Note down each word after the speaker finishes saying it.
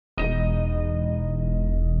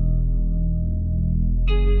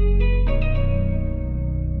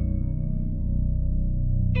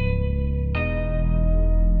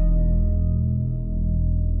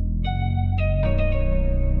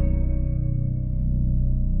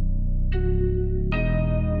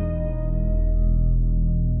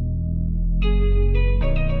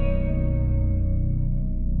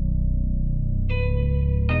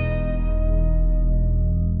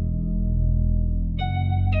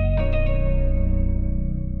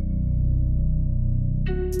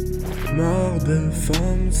voir belle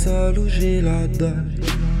femme, ça j'ai la dalle.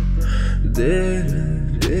 Dès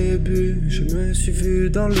le début, je me suis vu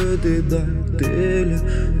dans le dédale. Dès le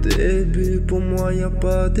début, pour moi y a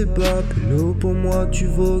pas débat. Pélo, pour moi tu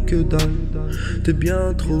vaux que dalle. T'es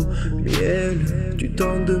bien trop miel, tu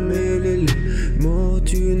tentes de mêler les mots,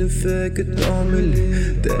 tu ne fais que t'en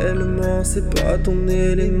mêler. Tellement c'est pas ton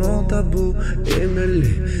élément, t'as beau aimer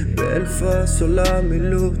les belles faces sur la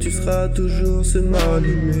mélo, tu seras toujours ce mal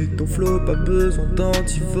aimé. Ton flow pas besoin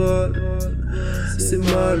d'antivol, c'est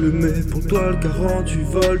mal, mais pour toi le 48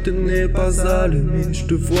 volts n'est pas allumé. Je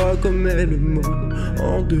te vois comme élément,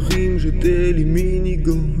 en deux rimes je t'élimine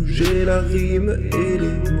ego. J'ai la rime et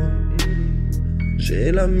les mots,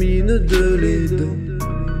 j'ai la mine de l'édo.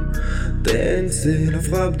 Tensé, la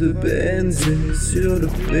frappe de Benzé sur le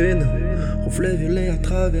pénin, reflet violet à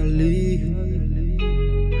travers l'île.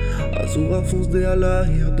 Azura foncé à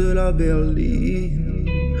l'arrière de la berline.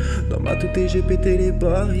 Dans ma tête j'ai pété les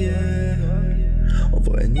barrières. En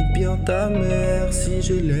vrai ni bien ta mère si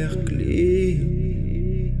j'ai l'air clean.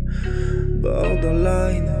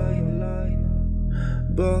 Borderline,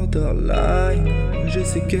 borderline. J'ai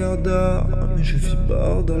ces cœurs d'or mais je vis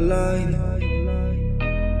borderline.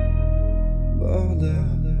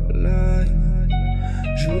 Borderline,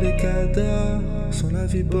 joue les cadors sans la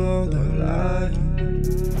vie borderline.